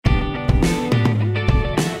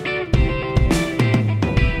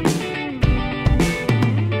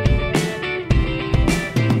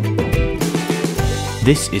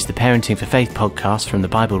This is the Parenting for Faith podcast from the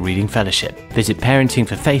Bible Reading Fellowship. Visit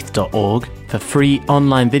parentingforfaith.org for free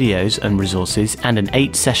online videos and resources and an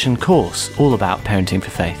 8-session course all about parenting for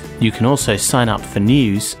faith. You can also sign up for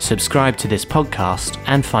news, subscribe to this podcast,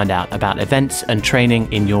 and find out about events and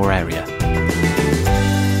training in your area.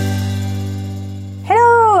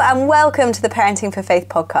 Hello and welcome to the Parenting for Faith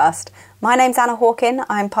podcast. My name's Anna Hawkin.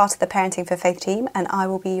 I'm part of the Parenting for Faith team and I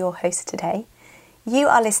will be your host today. You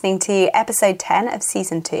are listening to episode 10 of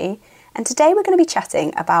season 2, and today we're going to be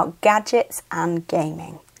chatting about gadgets and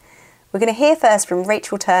gaming. We're going to hear first from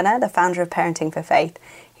Rachel Turner, the founder of Parenting for Faith,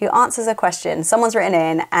 who answers a question someone's written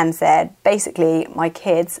in and said, basically, my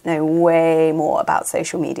kids know way more about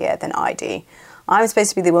social media than I do. I'm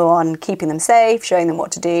supposed to be the one keeping them safe, showing them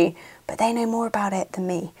what to do, but they know more about it than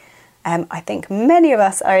me. I think many of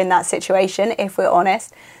us are in that situation, if we're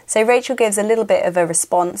honest. So Rachel gives a little bit of a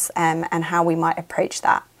response and how we might approach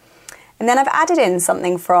that. And then I've added in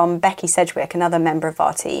something from Becky Sedgwick, another member of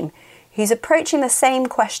our team, who's approaching the same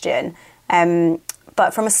question,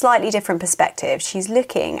 but from a slightly different perspective. She's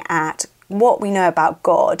looking at what we know about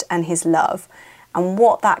God and his love and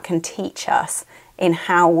what that can teach us in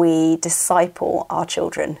how we disciple our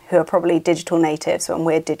children, who are probably digital natives when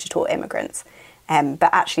we're digital immigrants. But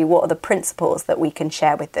actually, what are the principles that we can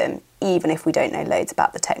share with them, even if we don't know loads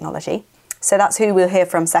about the technology? So that's who we'll hear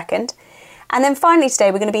from second. And then finally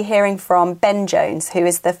today, we're going to be hearing from Ben Jones, who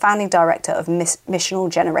is the founding director of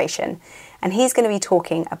Missional Generation. And he's going to be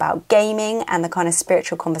talking about gaming and the kind of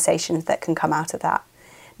spiritual conversations that can come out of that.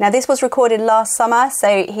 Now, this was recorded last summer,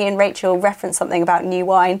 so he and Rachel referenced something about new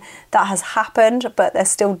wine. That has happened, but they're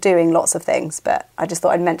still doing lots of things. But I just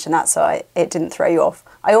thought I'd mention that so it didn't throw you off.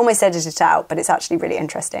 I almost edited it out, but it's actually really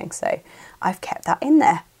interesting, so I've kept that in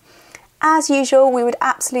there. As usual, we would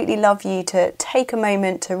absolutely love you to take a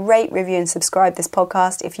moment to rate, review and subscribe this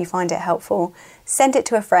podcast if you find it helpful. Send it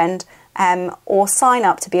to a friend or sign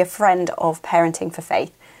up to be a friend of Parenting for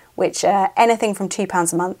Faith, which anything from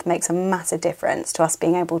 £2 a month makes a massive difference to us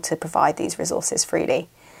being able to provide these resources freely.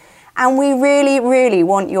 And we really, really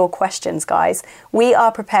want your questions, guys. We are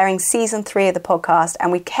preparing season 3 of the podcast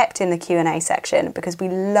and we kept in the Q&A section because we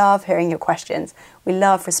love hearing your questions. We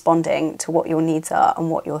love responding to what your needs are and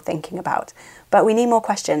what you're thinking about. But we need more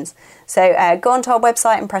questions. So go onto our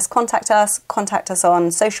website and press contact us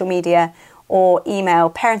on social media or email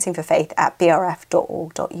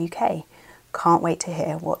parentingforfaith@brf.org.uk. Can't wait to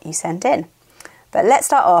hear what you send in. But let's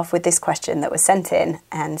start off with this question that was sent in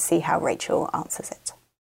and see how Rachel answers it.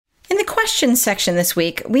 In the questions section this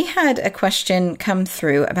week, we had a question come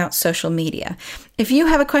through about social media. If you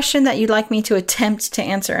have a question that you'd like me to attempt to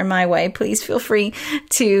answer in my way, please feel free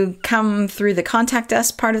to come through the Contact Us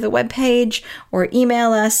part of the webpage or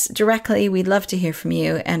email us directly. We'd love to hear from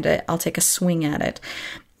you, and I'll take a swing at it.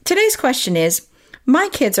 Today's question is, my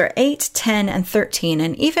kids are 8, 10, and 13,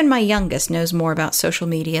 and even my youngest knows more about social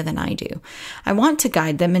media than I do. I want to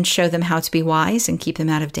guide them and show them how to be wise and keep them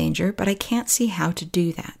out of danger, but I can't see how to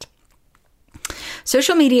do that.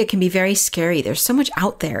 Social media can be very scary. There's so much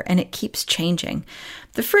out there and it keeps changing.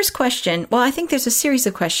 The first question, well, I think there's a series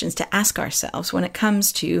of questions to ask ourselves when it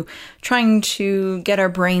comes to trying to get our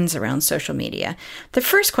brains around social media. The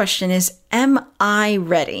first question is, am I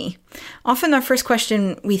ready? Often our first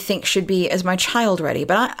question we think should be, is my child ready?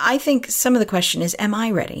 But I think some of the question is, am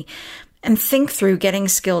I ready? And think through getting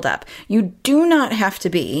skilled up. You do not have to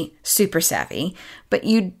be super savvy, but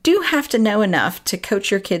you do have to know enough to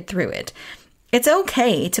coach your kid through it. It's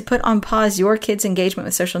okay to put on pause your kids' engagement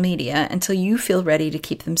with social media until you feel ready to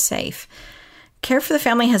keep them safe. Care for the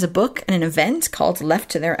Family has a book and an event called Left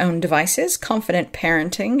to Their Own Devices, Confident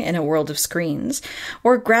Parenting in a World of Screens.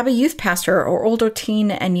 Or grab a youth pastor or older teen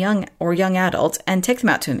and young adult and take them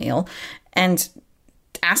out to a meal and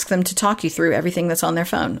ask them to talk you through everything that's on their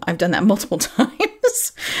phone. I've done that multiple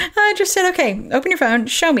times. I just said, okay, open your phone,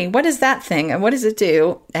 show me, what is that thing and what does it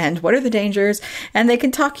do and what are the dangers? And they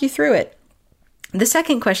can talk you through it. The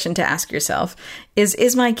second question to ask yourself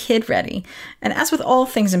is my kid ready? And as with all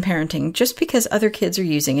things in parenting, just because other kids are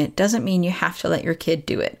using it doesn't mean you have to let your kid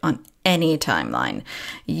do it on any timeline.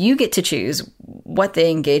 You get to choose what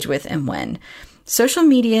they engage with and when. Social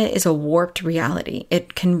media is a warped reality.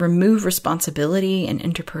 It can remove responsibility in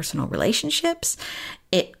interpersonal relationships.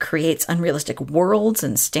 It creates unrealistic worlds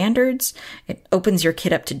and standards. It opens your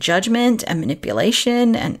kid up to judgment and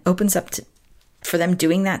manipulation and opens up for them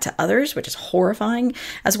doing that to others, which is horrifying,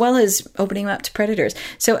 as well as opening them up to predators.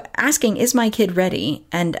 So asking, is my kid ready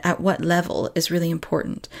and at what level is really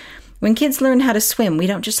important. When kids learn how to swim, we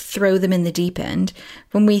don't just throw them in the deep end.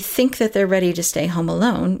 When we think that they're ready to stay home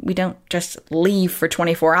alone, we don't just leave for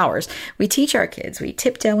 24 hours. We teach our kids, we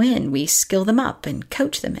tiptoe in, we skill them up and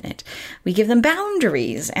coach them in it. We give them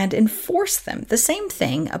boundaries and enforce them. The same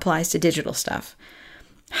thing applies to digital stuff.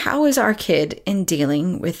 How is our kid in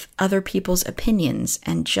dealing with other people's opinions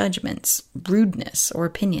and judgments, rudeness or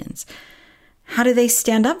opinions? How do they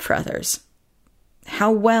stand up for others?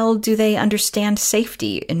 How well do they understand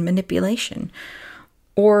safety and manipulation?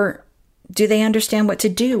 Or do they understand what to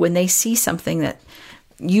do when they see something that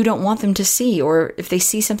you don't want them to see, or if they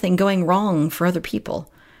see something going wrong for other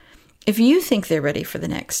people? If you think they're ready for the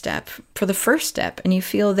next step, for the first step, and you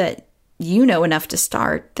feel that you know enough to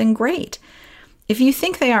start, then great. If you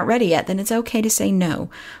think they aren't ready yet, then it's okay to say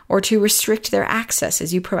no, or to restrict their access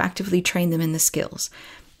as you proactively train them in the skills.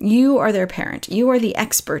 You are their parent. You are the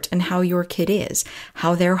expert in how your kid is,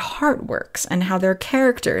 how their heart works, and how their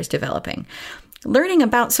character is developing. Learning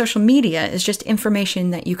about social media is just information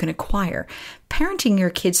that you can acquire. Parenting your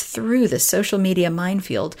kids through the social media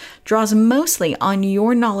minefield draws mostly on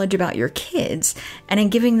your knowledge about your kids and in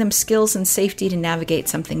giving them skills and safety to navigate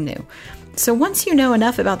something new. So once you know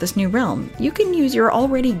enough about this new realm, you can use your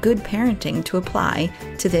already good parenting to apply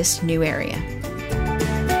to this new area.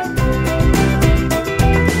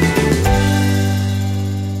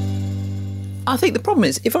 I think the problem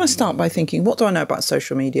is, if I start by thinking, what do I know about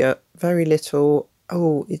social media? Very little.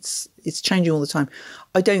 Oh, it's changing all the time.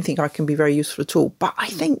 I don't think I can be very useful at all. But I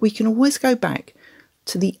think we can always go back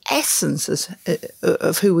to the essence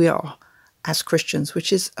of who we are as Christians,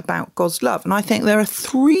 which is about God's love. And I think there are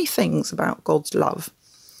three things about God's love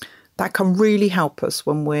that can really help us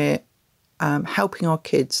when we're helping our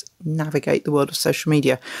kids navigate the world of social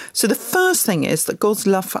media. So the first thing is that God's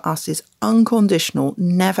love for us is unconditional,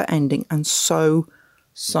 never ending, and so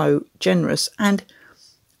generous. And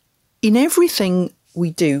in everything we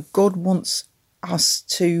do, God wants us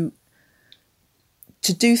to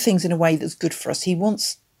do things in a way that's good for us. He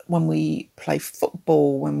wants, when we play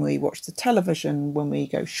football, when we watch the television, when we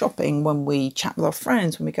go shopping, when we chat with our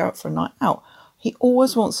friends, when we go out for a night out, He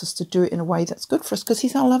always wants us to do it in a way that's good for us because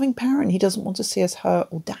he's our loving parent. He doesn't want to see us hurt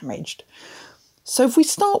or damaged. So if we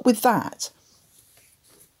start with that,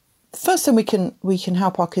 the first thing we can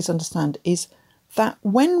help our kids understand is that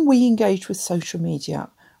when we engage with social media,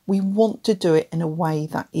 we want to do it in a way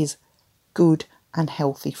that is good and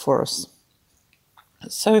healthy for us.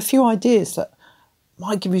 So a few ideas that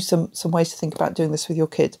might give you some ways to think about doing this with your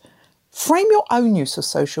kid. Frame your own use of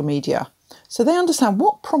social media. So they understand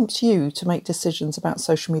what prompts you to make decisions about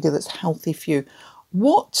social media that's healthy for you.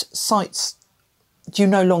 What sites do you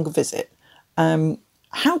no longer visit?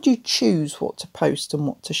 How do you choose what to post and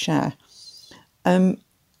what to share?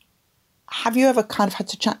 Have you ever kind of had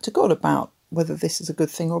to chat to God about whether this is a good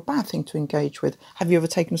thing or a bad thing to engage with? Have you ever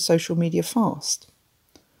taken a social media fast?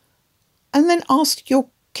 And then ask your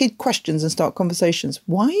kid questions and start conversations.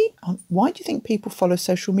 Why do you think people follow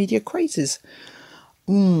social media crazes?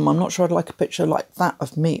 I'm not sure I'd like a picture like that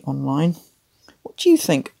of me online. What do you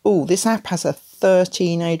think? Oh, this app has a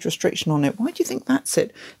 13 age restriction on it. Why do you think that's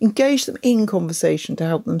it? Engage them in conversation to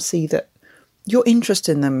help them see that your interest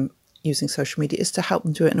in them using social media is to help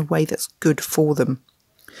them do it in a way that's good for them.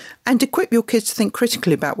 And equip your kids to think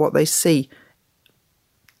critically about what they see.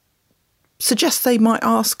 Suggest they might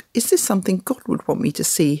ask, is this something God would want me to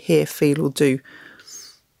see, hear, feel or do?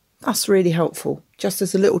 That's really helpful. Just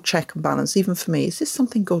as a little check and balance, even for me, is this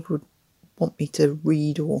something God would want me to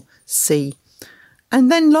read or see?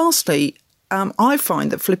 And then lastly, I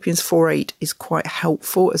find that Philippians 4:8 is quite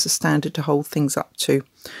helpful as a standard to hold things up to.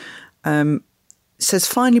 It says,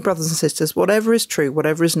 finally, brothers and sisters, whatever is true,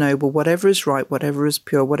 whatever is noble, whatever is right, whatever is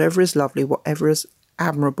pure, whatever is lovely, whatever is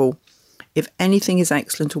admirable, if anything is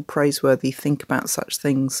excellent or praiseworthy, think about such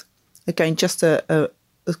things. Again, just a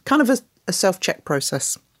kind of a self-check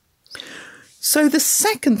process. So the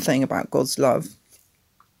second thing about God's love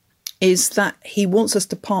is that he wants us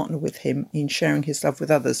to partner with him in sharing his love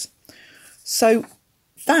with others. So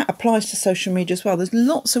that applies to social media as well. There's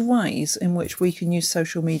lots of ways in which we can use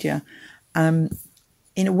social media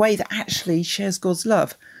in a way that actually shares God's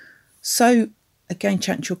love. So again,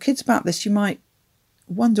 chat to your kids about this. You might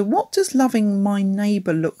wonder, what does loving my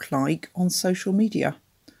neighbour look like on social media?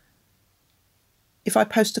 If I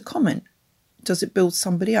post a comment, does it build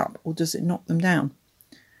somebody up or does it knock them down?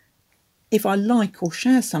 If I like or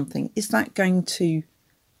share something, is that going to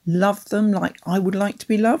love them like I would like to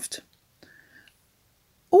be loved?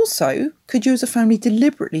 Also, could you as a family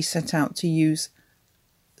deliberately set out to use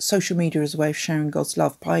social media as a way of sharing God's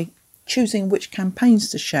love by choosing which campaigns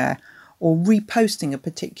to share or reposting a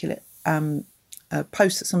particular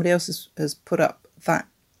post that somebody else has put up that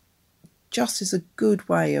just is a good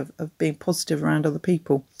way of being positive around other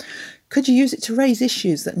people. Could you use it to raise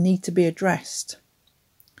issues that need to be addressed?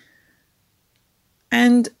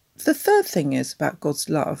 And the third thing is about God's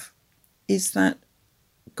love is that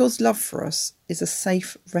God's love for us is a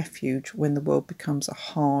safe refuge when the world becomes a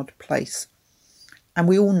hard place. And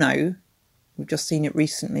we all know, we've just seen it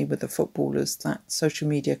recently with the footballers, that social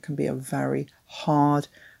media can be a very hard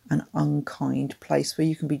and unkind place where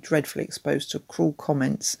you can be dreadfully exposed to cruel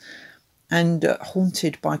comments and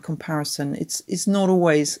haunted by comparison. It's not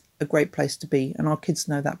always a great place to be, and our kids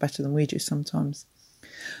know that better than we do sometimes.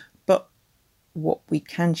 But what we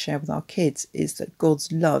can share with our kids is that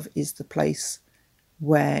God's love is the place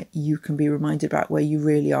where you can be reminded about where you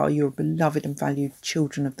really are. You're beloved and valued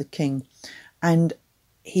children of the King. And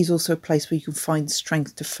he's also a place where you can find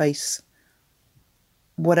strength to face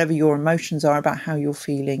whatever your emotions are about how you're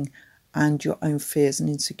feeling and your own fears and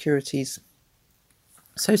insecurities.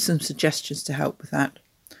 So some suggestions to help with that.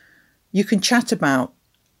 You can chat about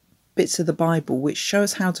bits of the Bible which show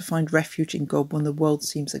us how to find refuge in God when the world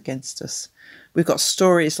seems against us. We've got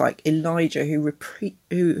stories like Elijah who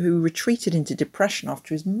retreated into depression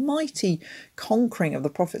after his mighty conquering of the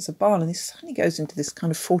prophets of Baal, and he suddenly goes into this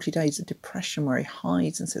kind of 40 days of depression where he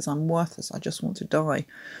hides and says, I'm worthless, I just want to die.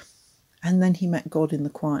 And then he met God in the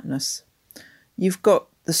quietness. You've got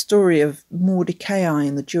the story of Mordecai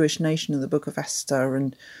and the Jewish nation in the book of Esther,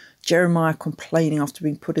 and Jeremiah complaining after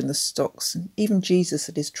being put in the stocks, and even Jesus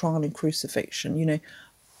at his trial and crucifixion. You know,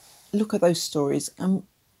 look at those stories and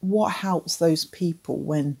what helps those people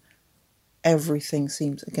when everything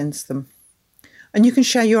seems against them. And you can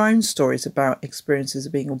share your own stories about experiences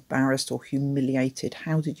of being embarrassed or humiliated.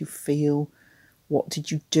 How did you feel? What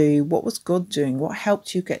did you do? What was God doing? What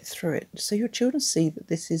helped you get through it? So your children see that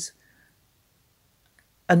this is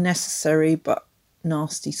a necessary but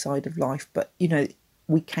nasty side of life, but you know,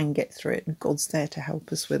 we can get through it and God's there to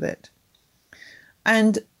help us with it.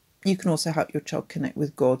 And you can also help your child connect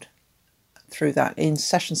with God through that. In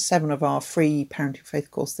session 7 of our free Parenting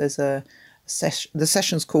Faith course, there's the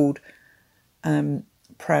session's called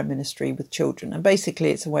Prayer Ministry with Children, and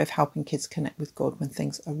basically it's a way of helping kids connect with God when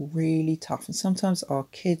things are really tough. And sometimes our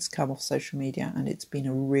kids come off social media and it's been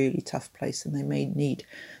a really tough place and they may need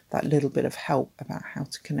that little bit of help about how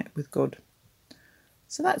to connect with God.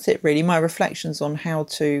 So that's it really, my reflections on how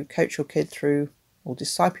to coach your kid through or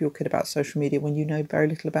disciple your kid about social media when you know very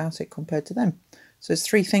little about it compared to them. So it's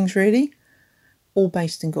 3 things really, all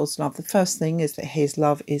based in God's love. The first thing is that his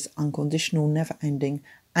love is unconditional, never ending,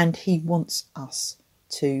 and he wants us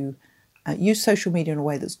to use social media in a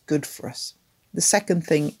way that's good for us. The second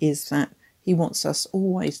thing is that he wants us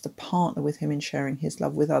always to partner with him in sharing his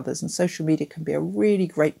love with others, and social media can be a really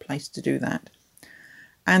great place to do that.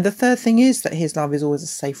 And the third thing is that his love is always a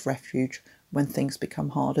safe refuge when things become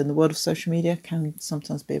hard. And the world of social media can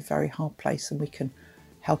sometimes be a very hard place, and we can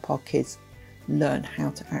help our kids learn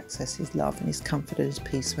how to access his love and his comfort and his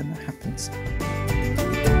peace when that happens.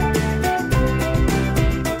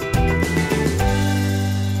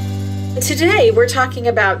 Today, we're talking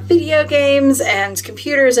about video games and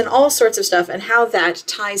computers and all sorts of stuff and how that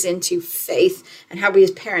ties into faith and how we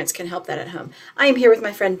as parents can help that at home. I am here with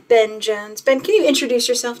my friend Ben Jones. Ben, can you introduce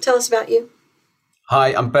yourself? Tell us about you.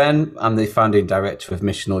 Hi, I'm Ben. I'm the founding director of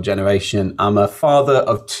Missional Generation. I'm a father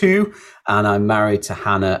of 2 and I'm married to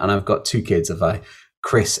Hannah, and I've got 2 kids of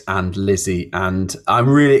Chris and Lizzie. And I'm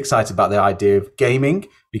really excited about the idea of gaming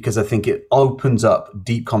because I think it opens up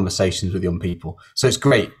deep conversations with young people. So it's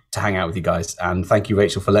great to hang out with you guys. And thank you,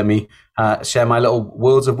 Rachel, for letting me share my little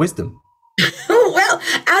words of wisdom. Well,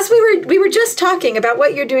 as we were just talking about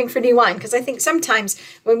what you're doing for New Wine, because I think sometimes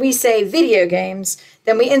when we say video games,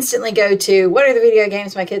 then we instantly go to what are the video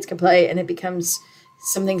games my kids can play, and it becomes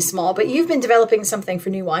something small. But you've been developing something for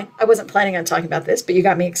New Wine. I wasn't planning on talking about this, but you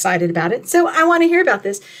got me excited about it. So I want to hear about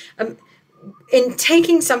this. In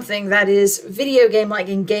taking something that is video game-like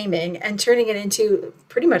in gaming and turning it into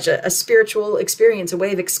pretty much a spiritual experience, a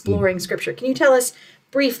way of exploring Scripture. Can you tell us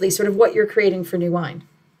briefly sort of what you're creating for New Wine?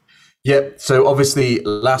 Yeah, so obviously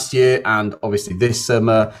last year and obviously this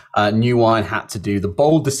summer, New Wine had to do the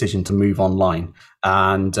bold decision to move online.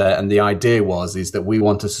 And the idea is that we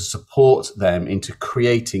wanted to support them into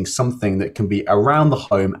creating something that can be around the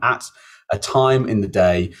home at a time in the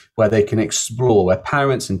day where they can explore, where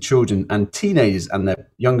parents and children and teenagers and their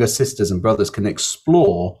younger sisters and brothers can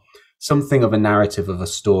explore something of a narrative of a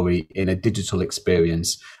story in a digital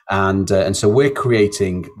experience. And so we're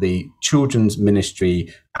creating the children's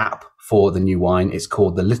ministry app for the New Wine. It's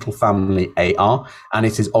called the Little Family AR, and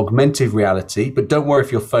it is augmented reality. But don't worry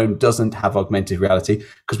if your phone doesn't have augmented reality,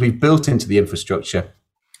 because we've built into the infrastructure.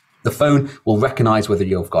 The phone will recognize whether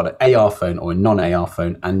you've got an AR phone or a non-AR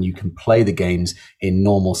phone, and you can play the games in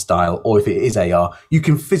normal style. Or if it is AR, you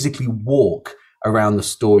can physically walk around the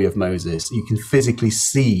story of Moses. You can physically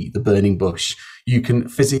see the burning bush. You can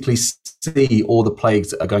physically see all the plagues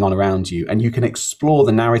that are going on around you, and you can explore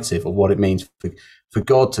the narrative of what it means for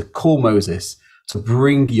God to call Moses to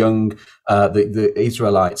bring the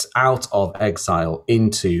Israelites out of exile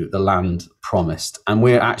into the land promised. And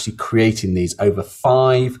we're actually creating these over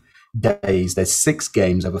 5 days. There's 6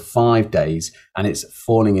 games over 5 days, and it's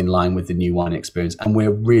falling in line with the New Wine experience. And we're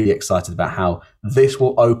really excited about how this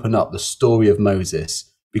will open up the story of Moses,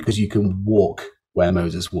 because you can walk where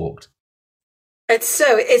Moses walked.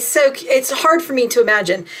 It's hard for me to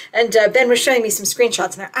imagine. And Ben was showing me some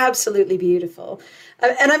screenshots, and they're absolutely beautiful.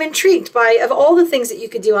 And I'm intrigued by, of all the things that you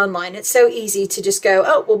could do online, it's so easy to just go,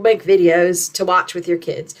 oh, we'll make videos to watch with your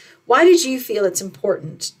kids. Why did you feel it's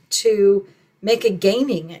important to make a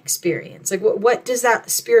gaming experience? Like, what does that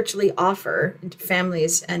spiritually offer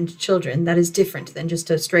families and children that is different than just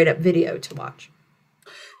a straight up video to watch?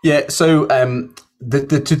 Yeah, so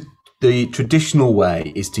the traditional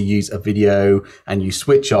way is to use a video, and you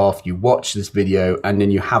switch off, you watch this video, and then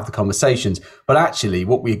you have the conversations. But actually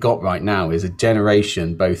what we got right now is a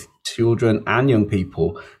generation, both children and young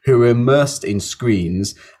people, who are immersed in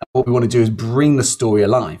screens. And what we want to do is bring the story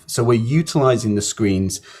alive. So we're utilizing the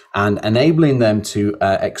screens and enabling them to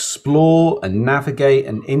explore and navigate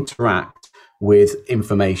and interact with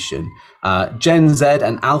information. Gen Z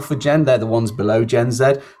and Alpha Gen, they're the ones below Gen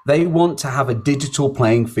Z. They want to have a digital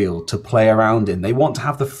playing field to play around in. They want to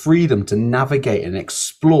have the freedom to navigate and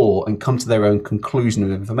explore and come to their own conclusion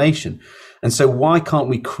of information. And so why can't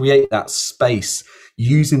we create that space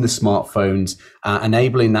using the smartphones,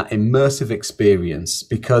 enabling that immersive experience?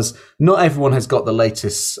 Because not everyone has got the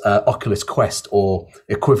latest Oculus Quest or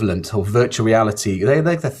equivalent, or virtual reality. They're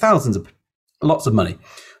lots of money.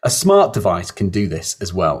 A smart device can do this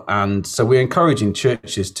as well. And so we're encouraging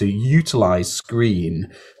churches to utilize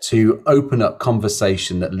screen to open up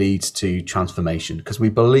conversation that leads to transformation. Because we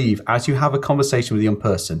believe, as you have a conversation with a young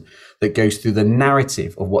person that goes through the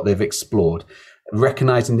narrative of what they've explored,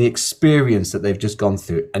 recognizing the experience that they've just gone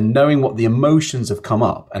through, and knowing what the emotions have come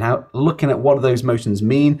up, and how looking at what do those emotions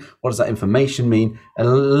mean, what does that information mean,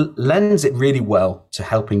 and lends it really well to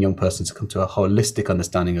helping young persons to come to a holistic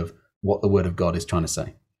understanding of what the Word of God is trying to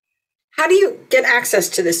say. How do you get access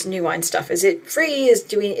to this New Wine stuff? Is it free?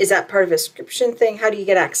 Is that part of a subscription thing? How do you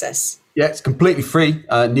get access? Yeah, it's completely free.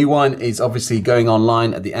 New Wine is obviously going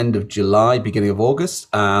online at the end of July, beginning of August.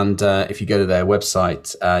 And if you go to their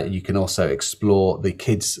website, you can also explore the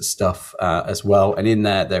kids stuff as well. And in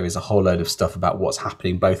there is a whole load of stuff about what's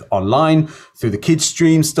happening both online through the kids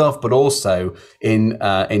stream stuff, but also in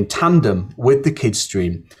tandem with the kids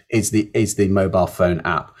stream is the mobile phone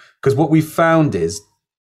app. Because what we've found is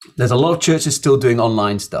there's a lot of churches still doing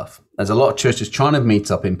online stuff. There's a lot of churches trying to meet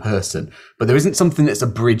up in person, but there isn't something that's a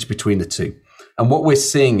bridge between the two. And what we're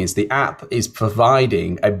seeing is the app is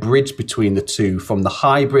providing a bridge between the two from the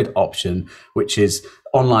hybrid option, which is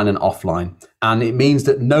online and offline. And it means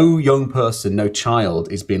that no young person, no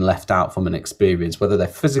child is being left out from an experience, whether they're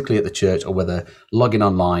physically at the church or whether logging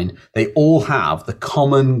online. They all have the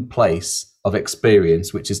common place of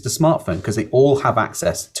experience, which is the smartphone, because they all have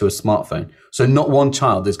access to a smartphone. So not one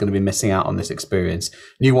child is going to be missing out on this experience.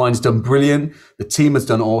 New Wine's done brilliant. The team has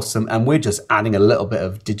done awesome. And we're just adding a little bit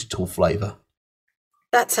of digital flavor.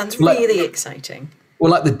 That sounds really exciting.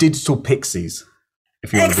 Well, like the digital pixies.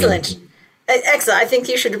 If you Excellent. Excellent. I think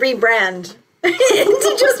you should rebrand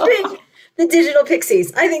into just being the digital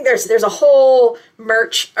pixies. I think there's a whole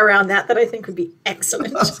merch around that I think would be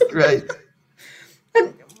excellent. That's great.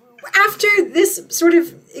 After this sort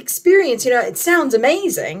of experience, it sounds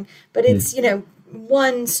amazing, but it's,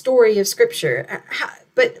 one story of scripture.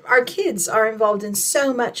 But our kids are involved in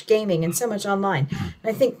so much gaming and so much online. And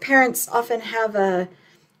I think parents often have a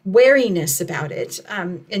wariness about it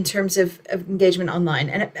in terms of engagement online.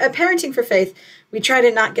 And at Parenting for Faith, we try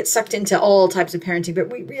to not get sucked into all types of parenting, but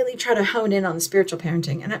we really try to hone in on the spiritual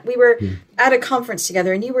parenting. And we were at a conference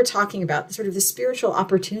together, and you were talking about sort of the spiritual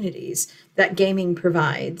opportunities that gaming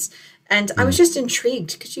provides. And I was just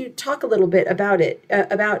intrigued. Could you talk a little bit about it,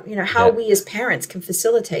 about how we as parents can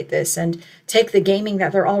facilitate this and take the gaming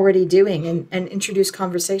that they're already doing and introduce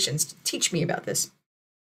conversations? Teach me about this.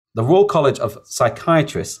 The Royal College of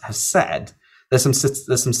Psychiatrists have said there's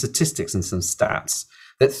some statistics and some stats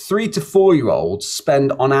that 3 to 4 year olds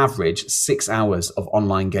spend on average 6 hours of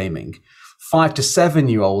online gaming. 5 to 7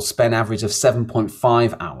 year olds spend average of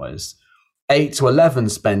 7.5 hours. 8 to 11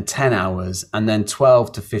 spend 10 hours, and then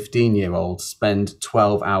 12 to 15 year olds spend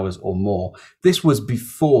 12 hours or more. This was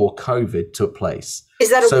before COVID took place. Is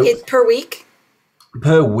that per week?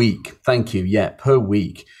 Per week. Thank you. Yeah, per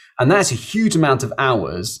week. And that's a huge amount of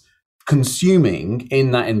hours consuming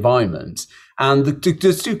in that environment. And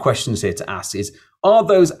there's two questions here to ask is, are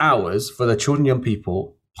those hours for the children, young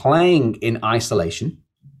people playing in isolation?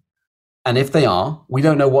 And if they are, we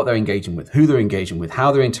don't know what they're engaging with, who they're engaging with,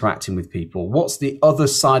 how they're interacting with people. What's the other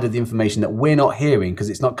side of the information that we're not hearing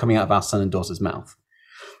because it's not coming out of our son and daughter's mouth?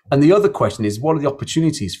 And the other question is, what are the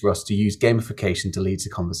opportunities for us to use gamification to lead to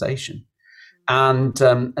conversation? And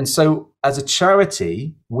so as a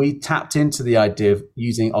charity, we tapped into the idea of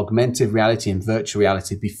using augmented reality and virtual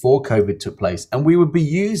reality before COVID took place. And we would be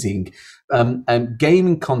using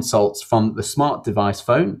gaming consoles from the smart device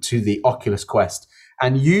phone to the Oculus Quest,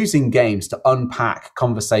 and using games to unpack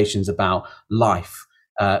conversations about life,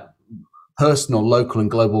 personal, local and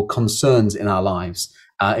global concerns in our lives,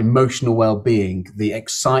 emotional well-being, the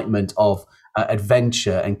excitement of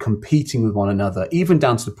adventure and competing with one another, even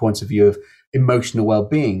down to the point of view of emotional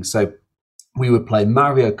well-being. So we would play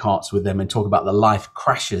Mario Karts with them and talk about the life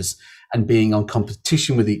crashes and being on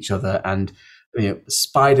competition with each other, and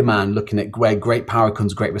Spider-Man looking at where great power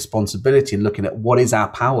comes great responsibility, and looking at what is our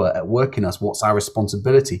power at work in us, what's our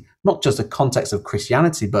responsibility, not just a context of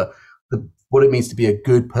Christianity, but what it means to be a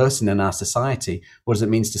good person in our society. What does it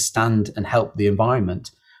mean to stand and help the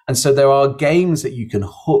environment? And so there are games that you can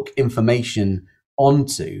hook information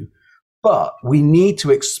onto, but we need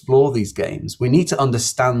to explore these games. We need to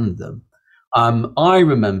understand them. I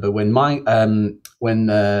remember when the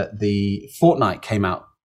Fortnite came out,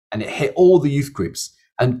 and it hit all the youth groups,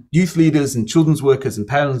 and youth leaders and children's workers and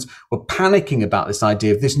parents were panicking about this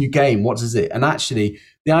idea of this new game. What is it? And actually,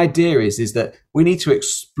 the idea is that we need to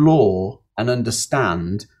explore and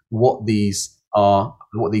understand what these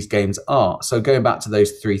games are. So going back to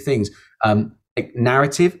those three things,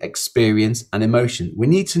 narrative, experience, and emotion. We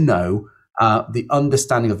need to know the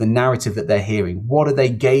understanding of the narrative that they're hearing. What are they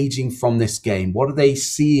gauging from this game? What are they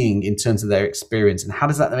seeing in terms of their experience? And how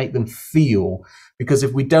does that make them feel? Because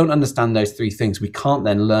if we don't understand those three things, we can't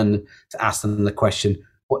then learn to ask them the question,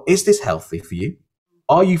 well, is this healthy for you?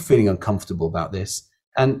 Are you feeling uncomfortable about this?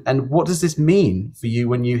 And what does this mean for you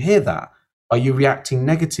when you hear that? Are you reacting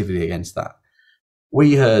negatively against that?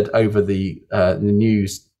 We heard over the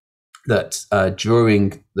news that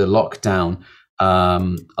during the lockdown,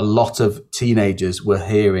 a lot of teenagers were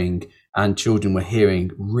hearing, and children were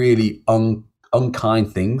hearing, really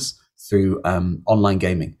unkind things through online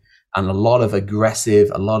gaming. And a lot of aggressive,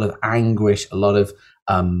 a lot of anguish, a lot of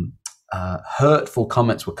hurtful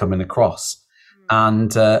comments were coming across.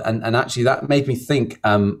 And actually that made me think,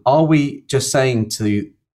 are we just saying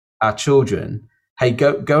to our children, hey,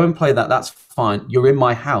 go and play that, that's fine. You're in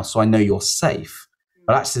my house, so I know you're safe.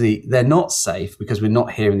 But actually they're not safe because we're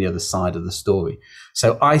not hearing the other side of the story.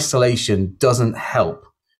 So isolation doesn't help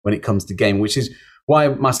when it comes to gaming, which is why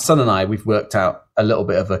my son and I, we've worked out a little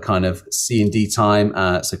bit of a kind of C&D time,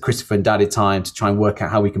 so Christopher and Daddy time, to try and work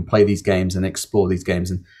out how we can play these games and explore these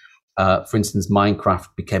games. And for instance, Minecraft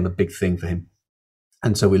became a big thing for him.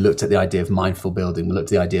 And so we looked at the idea of mindful building. We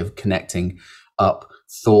looked at the idea of connecting up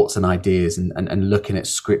thoughts and ideas and looking at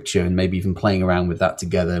scripture and maybe even playing around with that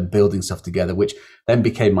together and building stuff together, which then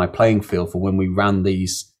became my playing field for when we ran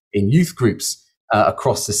these in youth groups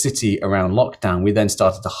across the city around lockdown. We then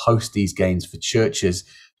started to host these games for churches.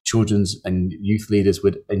 Children's and youth leaders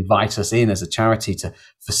would invite us in as a charity to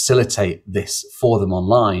facilitate this for them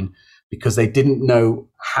online, because they didn't know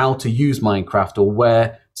how to use Minecraft or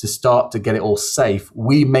where to start to get it all safe.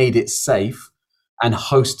 We made it safe and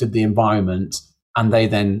hosted the environment, and they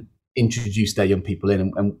then introduced their young people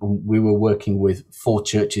in. And we were working with 4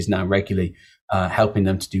 churches now regularly, helping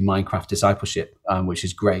them to do Minecraft discipleship, which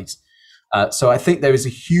is great. So I think there is a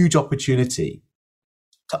huge opportunity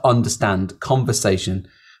to understand conversation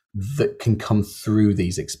that can come through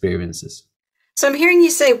these experiences. So I'm hearing you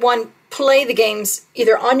say, one, play the games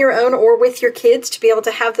either on your own or with your kids to be able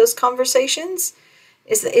to have those conversations.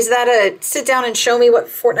 Is that a sit down and show me what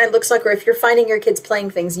Fortnite looks like? Or if you're finding your kids playing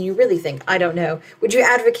things and you really think, I don't know, would you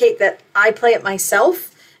advocate that I play it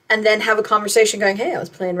myself and then have a conversation going, hey, I was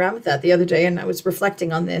playing around with that the other day and I was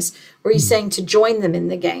reflecting on this? Or are you saying to join them in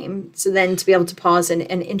the game, so then to be able to pause and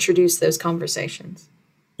introduce those conversations?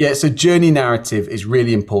 Yeah, so journey narrative is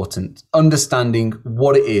really important. Understanding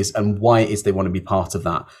what it is and why it is they want to be part of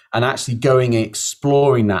that, and actually going and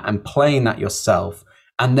exploring that and playing that yourself.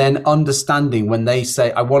 And then understanding when they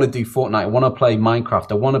say, I want to do Fortnite, I want to play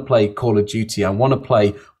Minecraft, I want to play Call of Duty, I want to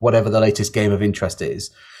play whatever the latest game of interest is.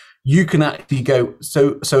 You can actually go,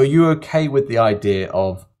 so are you okay with the idea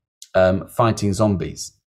of fighting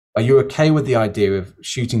zombies? Are you okay with the idea of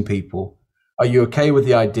shooting people? Are you okay with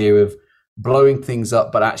the idea of blowing things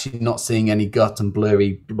up, but actually not seeing any gut and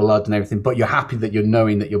blurry blood and everything, but you're happy that you're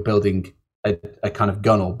knowing that you're building a kind of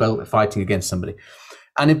gun or fighting against somebody?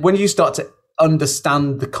 And when you start to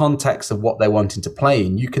understand the context of what they're wanting to play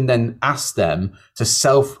in, you can then ask them to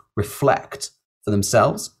self-reflect for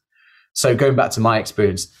themselves. So going back to my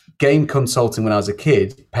experience, game consulting when I was a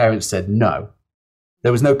kid, parents said no.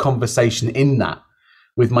 There was no conversation in that.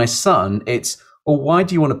 With my son, it's, well, why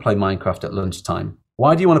do you want to play Minecraft at lunchtime?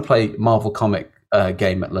 Why do you want to play Marvel comic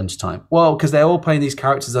game at lunchtime? Well, because they're all playing these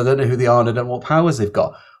characters. I don't know who they are and I don't know what powers they've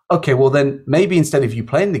got. Okay, well then maybe instead of you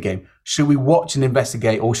playing the game, should we watch and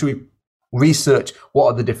investigate, or should we research what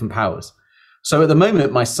are the different powers? So at the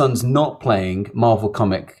moment, my son's not playing Marvel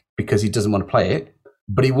comic because he doesn't want to play it,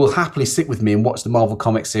 but he will happily sit with me and watch the Marvel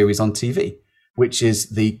comic series on TV, which is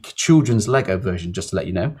the children's Lego version, just to let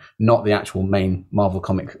you know, not the actual main Marvel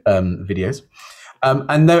comic videos.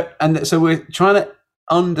 And so we're trying to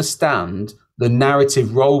understand the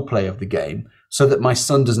narrative role play of the game so that my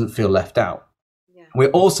son doesn't feel left out. Yeah. We're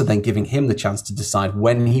also then giving him the chance to decide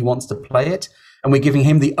when he wants to play it. And we're giving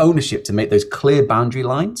him the ownership to make those clear boundary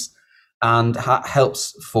lines, and that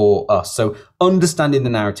helps for us. So understanding the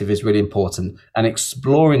narrative is really important, and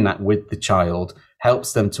exploring that with the child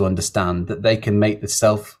helps them to understand that they can make the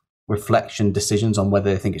self-reflection decisions on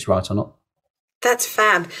whether they think it's right or not. That's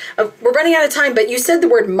fab. We're running out of time, but you said the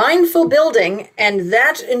word mindful building, and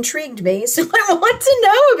that intrigued me. So I want to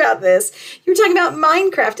know about this. You were talking about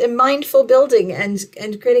Minecraft and mindful building and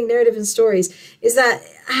creating narrative and stories. Is that,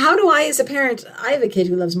 how do I, as a parent, I have a kid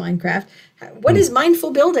who loves Minecraft. What is mindful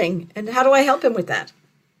building, and how do I help him with that?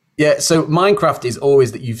 Yeah, so Minecraft is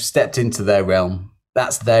always that you've stepped into their realm.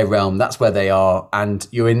 That's their realm. That's where they are. And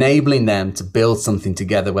you're enabling them to build something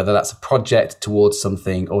together, whether that's a project towards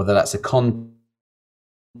something or whether that's a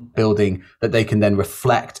building that they can then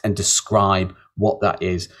reflect and describe what that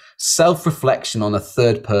is. Self-reflection on a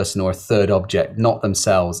third person or a third object, not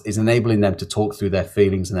themselves, is enabling them to talk through their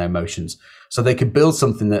feelings and their emotions. So they could build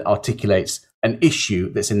something that articulates an issue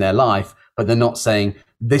that's in their life, but they're not saying,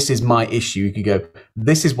 this is my issue. You could go,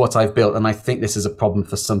 this is what I've built, and I think this is a problem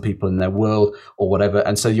for some people in their world or whatever.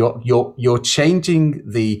 And so you're changing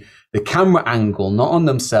the camera angle, not on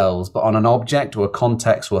themselves, but on an object or a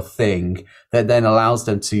context or a thing that then allows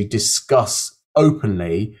them to discuss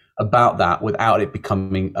openly about that without it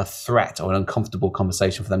becoming a threat or an uncomfortable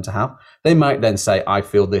conversation for them to have. They might then say, I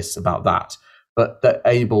feel this about that, but they're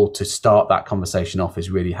able to start that conversation off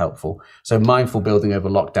is really helpful. So mindful building over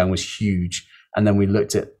lockdown was huge. And then we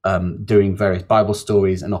looked at doing various Bible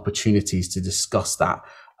stories and opportunities to discuss that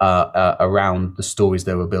around the stories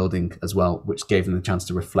they were building as well, which gave them the chance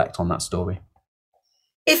to reflect on that story.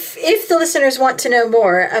 If the listeners want to know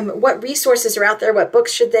more, what resources are out there? What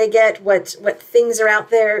books should they get? What things are out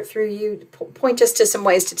there through you? Point us to some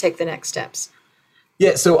ways to take the next steps.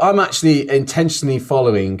 Yeah, so I'm actually intentionally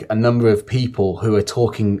following a number of people who are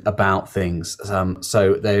talking about things.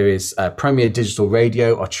 So there is Premier Digital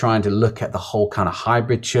Radio are trying to look at the whole kind of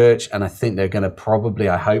hybrid church. And I think they're going to probably,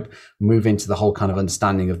 I hope, move into the whole kind of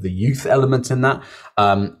understanding of the youth element in that.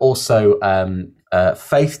 Also,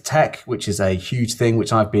 faith tech, which is a huge thing,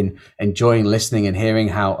 which I've been enjoying listening and hearing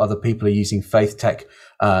how other people are using faith tech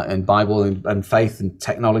and Bible and faith and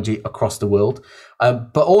technology across the world.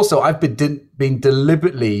 But also I've been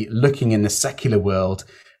deliberately looking in the secular world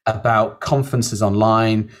about conferences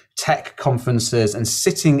online, tech conferences, and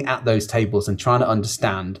sitting at those tables and trying to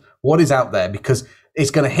understand what is out there, because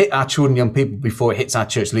it's going to hit our children, young people before it hits our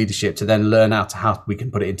church leadership to then learn how we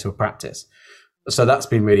can put it into a practice. So that's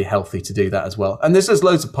been really healthy to do that as well. And there's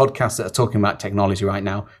loads of podcasts that are talking about technology right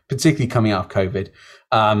now, particularly coming out of COVID.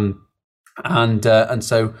 And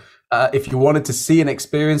so if you wanted to see and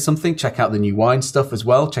experience something, check out the New Wine stuff as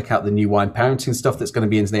well. Check out the New Wine parenting stuff that's going to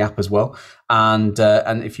be into the app as well. And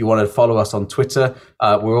if you want to follow us on Twitter,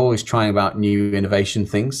 we're always trying about new innovation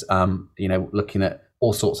things, looking at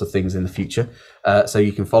all sorts of things in the future. So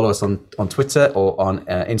you can follow us on Twitter or on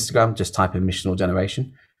Instagram. Just type in Missional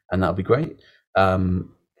Generation, and that'll be great.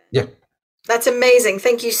 Yeah. That's amazing.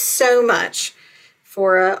 Thank you so much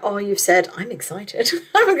for all you've said. I'm excited.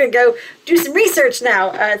 I'm going to go do some research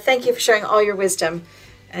now. Thank you for sharing all your wisdom.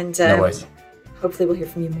 And no worries. Hopefully we'll hear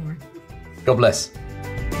from you more. God bless.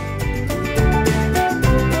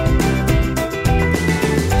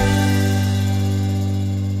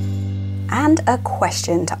 and a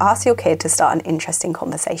question to ask your kid to start an interesting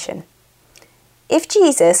conversation. If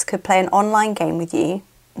Jesus could play an online game with you,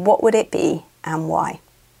 what would it be and why?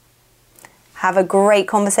 Have a great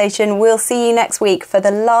conversation. We'll see you next week for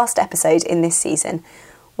the last episode in this season,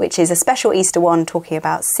 which is a special Easter one talking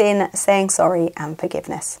about sin, saying sorry and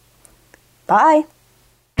forgiveness. Bye.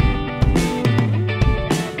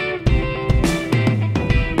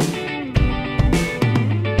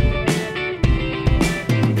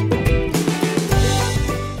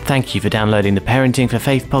 Thank you for downloading the Parenting for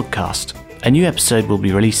Faith podcast. A new episode will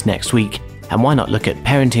be released next week, and why not look at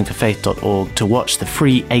parentingforfaith.org to watch the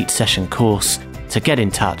free 8-session course, to get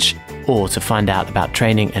in touch, or to find out about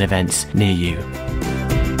training and events near you.